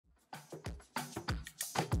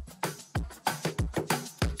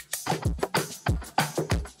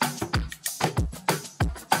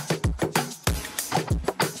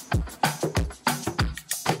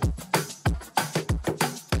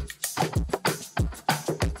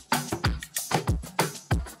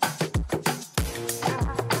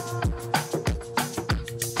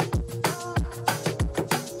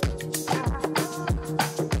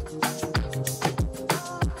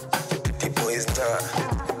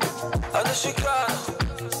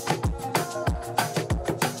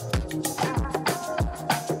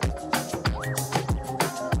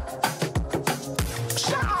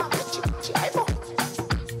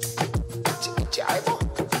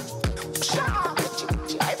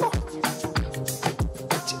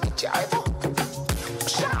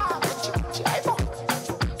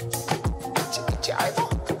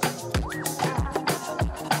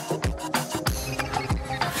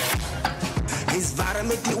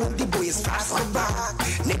Met die om die boy is vastgebaat.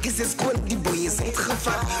 Nekjes is gewoon, die boy is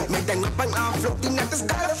uitgevat. Met een appang aanvlog, die net is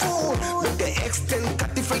colorful. Met de extent, kat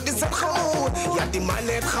die fight is opgehoord. Ja, die man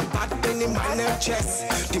heeft gebad en die man heeft chest.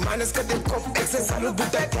 Die man is kat in kop, ex en salu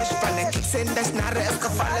doet dat dash. Van een kicks en dash naar is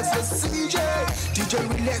gevallen voor CJ. DJ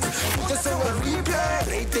relax, put us on a replay.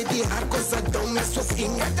 Rate die hardcore, zo dom is zoals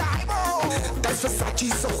in het dat is Versace,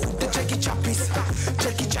 zo goed de Jackie Chappies.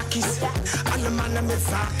 Jackie Jackies, alle mannen met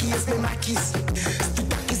zaakjes, met makkies.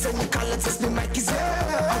 Stutakkies en die kalletjes is met makkies.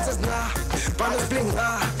 Ons is na, pannen bling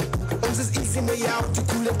na. Ons is easy met jou, die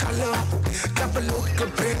coole kallen. Klappen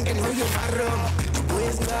lopen, brengen en hoe je warm. Die boy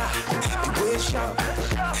is na, die boy is sharp.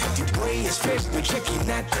 Die boy is fresh, no Jackie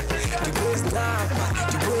net. Die boy is na,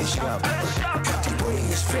 die boy is sharp. Die boy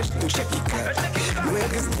is fresh, no Jackie cut. No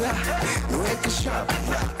egg is na, no egg is sharp.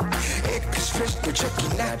 Egg is fresh, no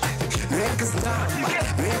Jackie net. No egg is na,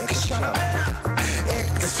 no egg is sharp.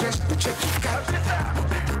 Egg is fresh, no Jackie cut.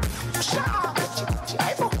 Sharp,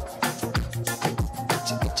 jibo.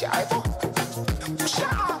 Jibo.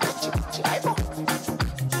 Sharp, jibo.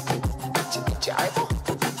 Jibo.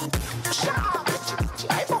 Sharp,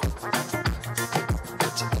 jibo.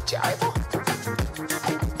 Jibo.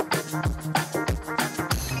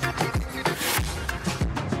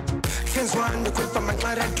 Fans want to quit my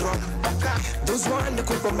clara drum. Those want to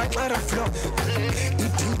quit my clara flow.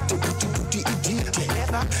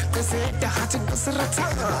 Cause the heart is a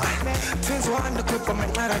ratanga. Fans want to quit my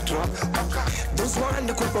clara drum. Those want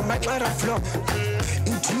to quit my clara flow.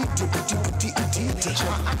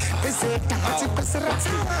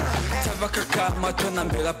 Tabaka matona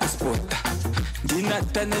mbela paspota. Dina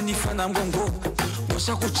tane ni fana mgongo.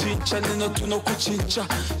 Mosha kuchincha nino tuno kuchincha.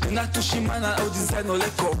 Nina tushimana au design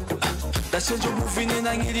oleko. That's a job moving in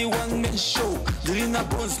a one man show. Dilina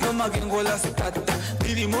bones no magengola stata.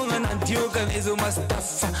 Dili monga nanti organizo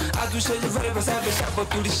mastafa. Adu sheli vibe sabe shapa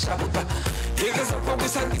tuli shapa. Yega sapo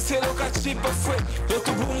kusa kiselo kachipa fwe.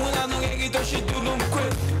 Yotu bumuna no yegi toshi tulumkwe.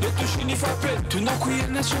 Yotu shini fape tuno kuye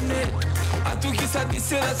nationale. Adu kisa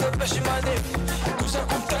disela sabe shimane. Kusa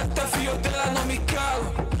kumtata fio della no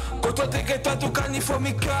mikalo. Koto teke tatu kani fo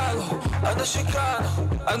mikalo. Ano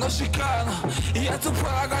shikano. Ia tu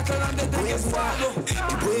paragata lande de gesfalo.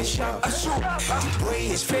 The boy is sharp. The boy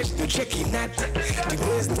is fresh, no Jackie net. The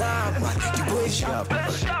boy is nah, man. The boy is sharp.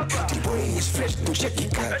 The boy is fresh, no Jackie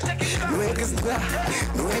cut. No egg is nah,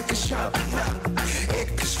 no egg is sharp.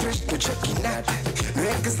 Egg is fresh, no Jackie net. No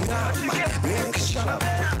egg is nah, man. No egg is sharp.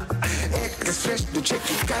 Egg is fresh, no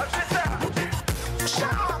Jackie cut.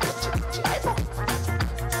 Sharp, jibo.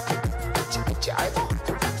 Jibo.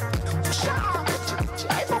 Sharp,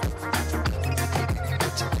 jibo.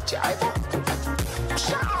 Jibo.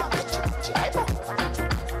 Sharp, jibo.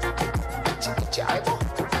 Jibo.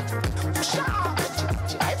 Sharp,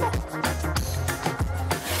 jibo.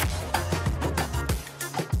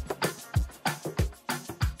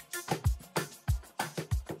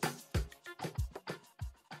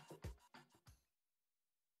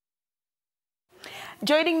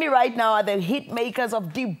 Joining me right now are the hit makers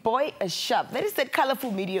of DIKBONES. That is that colorful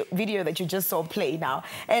video that you just saw play now.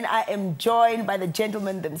 And I am joined by the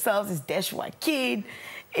gentlemen themselves. It's DESH, WAKIT,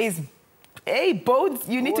 hey, Bones.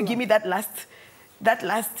 You need to give me that last,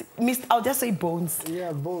 I'll just say Bones.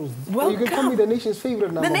 Yeah, Bones. Welcome. You can call me the nation's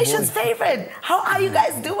favorite now. The nation's favorite. How are you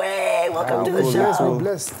guys doing? Welcome to the show. We're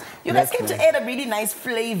blessed. You guys came to add a really nice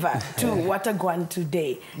flavor to Watagwan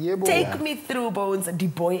today. Yeah, Take me through, Bones,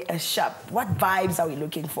 DIKBONES. What vibes are we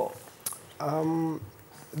looking for?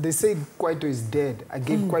 They say Kwaito is dead. I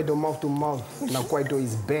gave Kwaito mouth to mouth. Now Kwaito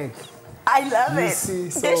is back. I love it.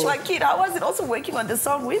 See, so DESH, WAKIT, how was it also working on the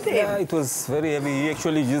song with him? Yeah, it was very heavy. He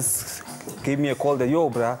actually just gave me a call that, yo,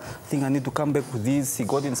 bruh, I think I need to come back with this. He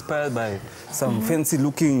got inspired by some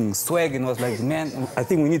fancy-looking swag and was like, man, I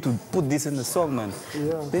think we need to put this in the song, man.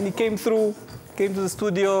 Yeah. Then he came to the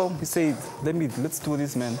studio. He said, let's do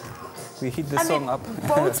this, man. we hit the song up.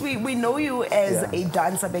 Bones, we know you as a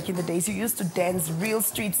dancer back in the days. You used to dance real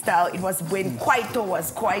street style. It was when Kwaito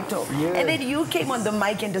was Kwaito. Yeah. And then you came on the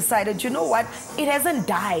mic and decided, you know what, it hasn't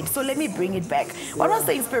died, so let me bring it back. What was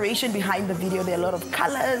the inspiration behind the video? There are a lot of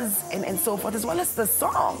colors and so forth, as well as the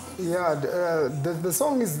song. Yeah, the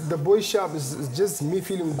song is The Boy SHAP is just me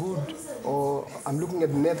feeling good, or I'm looking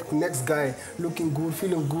at the next guy looking good,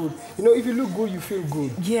 feeling good. You know, if you look good, you feel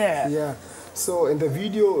good. Yeah. Yeah. So, and the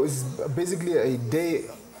video is basically a day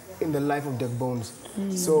in the life of DIKBONES.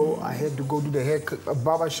 So I had to go to the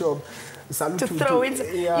barber shop. Salute To throw in.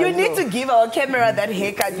 Yeah, you need to give our camera that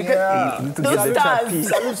haircut because those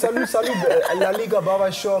stars. Salute La Liga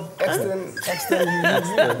barber shop. Excellent.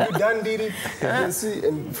 You done did it. You can see.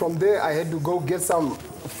 And from there, I had to go get some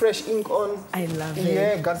fresh ink on. I love it.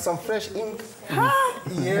 Yeah, got some fresh ink.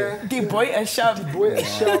 Yeah. The boy a sharp. The boy a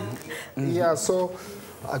sharp. Yeah, so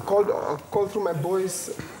I called through my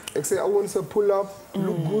boys. I say, I want to pull up,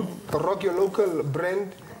 look good, rock your local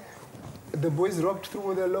brand. The boys rocked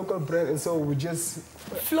through their local brand, and so we just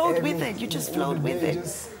Flowed with it. You just flowed with it.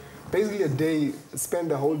 Just basically a day,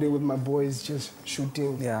 spend the whole day with my boys, just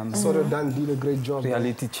shooting. Yeah, sort of did a great job.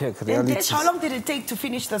 reality check. And Reality. Desh, how long did it take to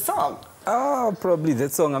finish the song? Probably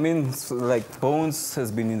that song. I mean, like Bones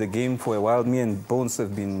has been in the game for a while. Me and Bones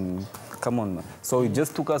have been, come on, man. So it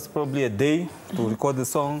just took us probably a day to record the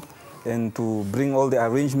song and to bring all the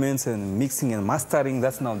arrangements and mixing and mastering.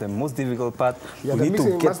 That's now the most difficult part. Yeah, the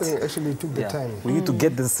mixing and mastering actually took the time. We need to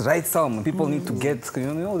get this right sound. People need to get,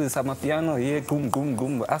 you know, this piano here, boom, boom,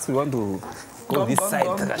 boom. As we want to go this side.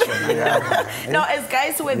 Now, as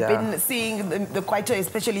guys who have been seeing the Kwaito,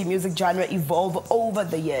 especially music genre, evolve over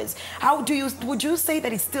the years, would you say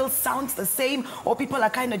that it still sounds the same, or people are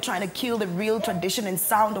kind of trying to kill the real tradition and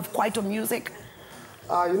sound of Kwaito music?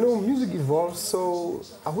 You know, music evolves, so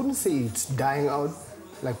I wouldn't say it's dying out,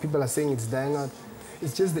 like people are saying it's dying out.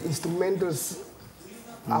 It's just the instrumentals,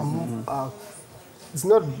 it's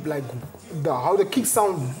not like how the kick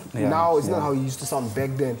sound now is not how it used to sound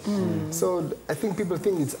back then. So I think people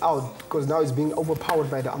think it's out because now it's being overpowered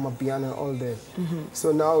by the amapiano and all that.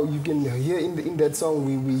 So now you can hear in that song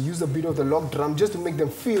we use a bit of the log drum just to make them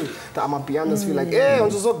feel the amapianos feel like, hey, on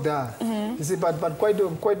the you see, but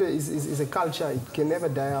Kwaito is a culture. It can never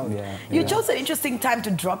die out. You chose an interesting time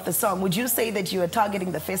to drop the song. Would you say that you were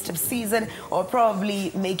targeting the festive season or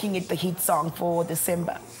probably making it the hit song for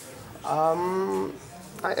December?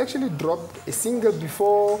 I actually dropped a single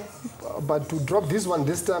before, but to drop this one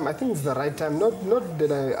this time, I think it's the right time. Not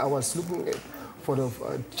that I was looking at for the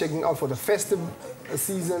checking out for the festive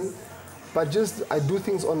season, but just I do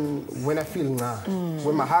things on when I feel now.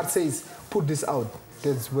 When my heart says put this out,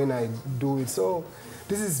 that's when I do it. So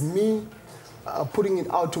this is me putting it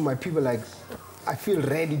out to my people, like I feel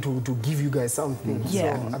ready to give you guys something.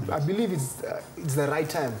 Yeah. So I believe it's the right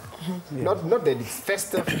time. Not that it's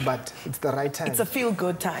festive, but it's the right time. It's a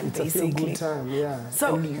feel-good time, it's basically. It's a feel-good time, yeah.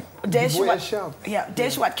 So,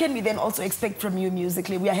 Desh, what can we then also expect from you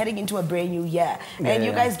musically? We are heading into a brand new year, and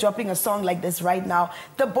you guys dropping a song like this right now.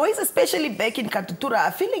 The boys, especially back in Katutura,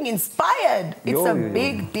 are feeling inspired. It's a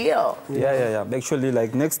big deal. Yeah. Actually,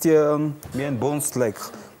 like next year, me and Bones, like,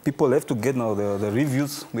 people have to get now the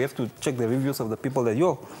reviews. We have to check the reviews of the people that,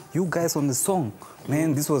 you guys on the song,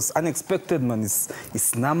 man, this was unexpected, man.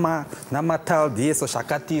 It's Nama Tal, DS or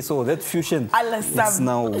Shakati, so that fusion. It's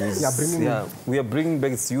now, we are bringing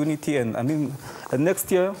back its unity, and I mean,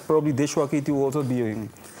 next year, probably DESH WAKIT will also be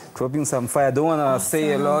dropping some fire. I don't want to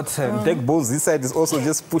say a lot. DIKBONES, this side is also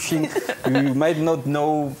just pushing. You might not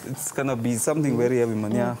know, it's going to be something very heavy,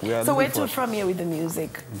 man. Yeah, so where to from here with the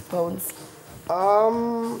music, Bones?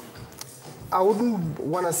 I wouldn't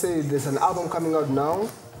want to say there's an album coming out now.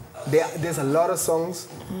 There's a lot of songs,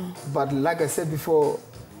 but like I said before,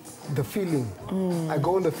 the feeling. I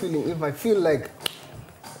go on the feeling. If I feel like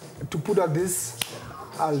to put out this,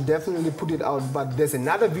 I'll definitely put it out. But there's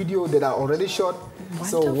another video that I already shot.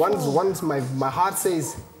 Wonderful. So once my heart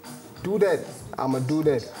says, do that, I'm going to do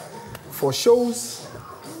that. For shows,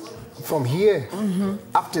 from here,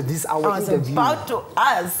 after this our interview. I was about to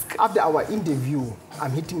ask. After our interview,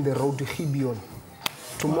 I'm hitting the road to Gibeon.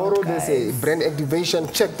 Tomorrow there's a brand activation.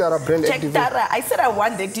 Check Tara brand activation. Check Tara. I said I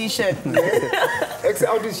want the T-shirt.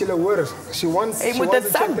 She wants to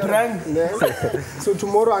check Tara. So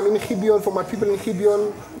tomorrow I'm in Gibeon for my people in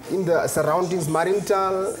Gibeon, in the surroundings,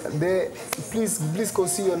 Marintal. There, please go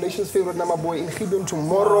see your nation's favorite Nama boy in Gibeon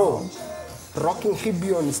tomorrow. Rocking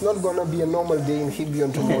Gibeon. It's not gonna be a normal day in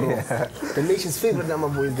Gibeon tomorrow. The nation's favorite Nama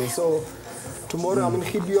boy is there. So tomorrow I'm in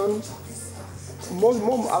Gibeon.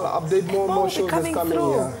 I'll update more shows that's coming.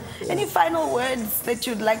 Any final words that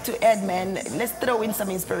you'd like to add, man? Let's throw in some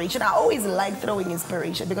inspiration. I always like throwing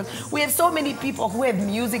inspiration because we have so many people who have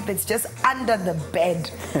music that's just under the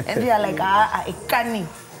bed. And they are like, I can't.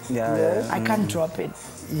 I can't drop it.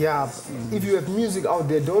 Yeah, if you have music out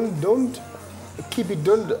there, don't keep it,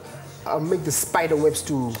 don't make the spider webs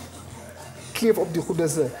to clear up the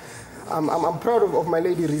hooders. I'm proud of my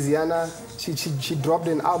lady Riziana. She dropped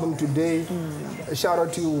an album today. A shout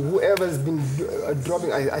out to whoever's been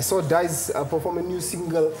dropping. I saw Dice perform a new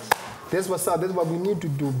single. That's what's up. That's what we need to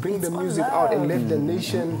do. Bring the music out and let the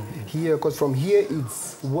nation hear. Because from here,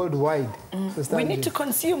 it's worldwide. We need to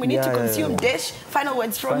consume. We need to consume. DESH, final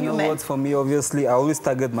words from you, man. Final words for me, obviously. I always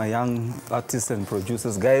target my young artists and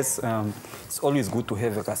producers. Guys, it's always good to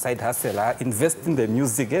have a side hustle. Invest in the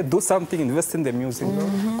music. Do something, invest in the music.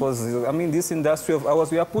 Because, I mean, this industry of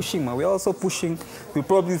ours, we are pushing, man. We are also pushing. We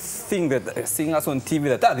probably think that seeing us on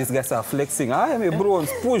TV, that these guys are flexing. I am a bro,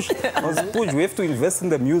 let's push. We have to invest in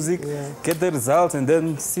the music. Get the results and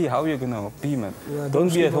then see how you're gonna be, man.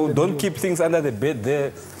 Don't be at home. Don't keep things under the bed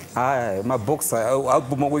there. My box, no,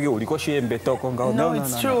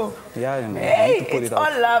 it's true. Hey, it's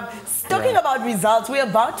all love. Talking about results, we're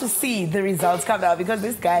about to see the results come out because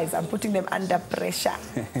these guys, I'm putting them under pressure.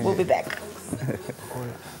 We'll be back.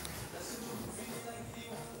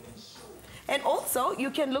 And also, you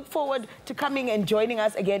can look forward to coming and joining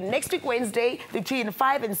us again next week, Wednesday, between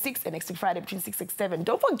 5 and 6, and next week, Friday, between 6 and 7.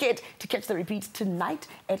 Don't forget to catch the repeat tonight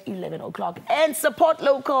at 11 o'clock. And support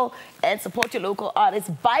local and support your local artists.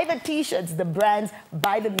 Buy the T-shirts, the brands,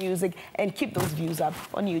 buy the music, and keep those views up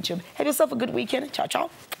on YouTube. Have yourself a good weekend. Ciao, ciao.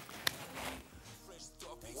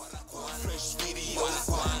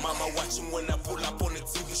 Mama watching when I pull up on the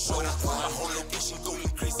TV show. My whole location going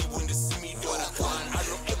crazy when they see me. I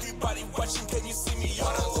know everybody watching, can you see me?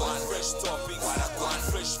 Fresh topic,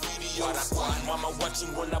 fresh video. Mama watching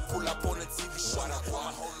when I pull up on the TV show.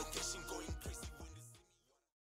 My whole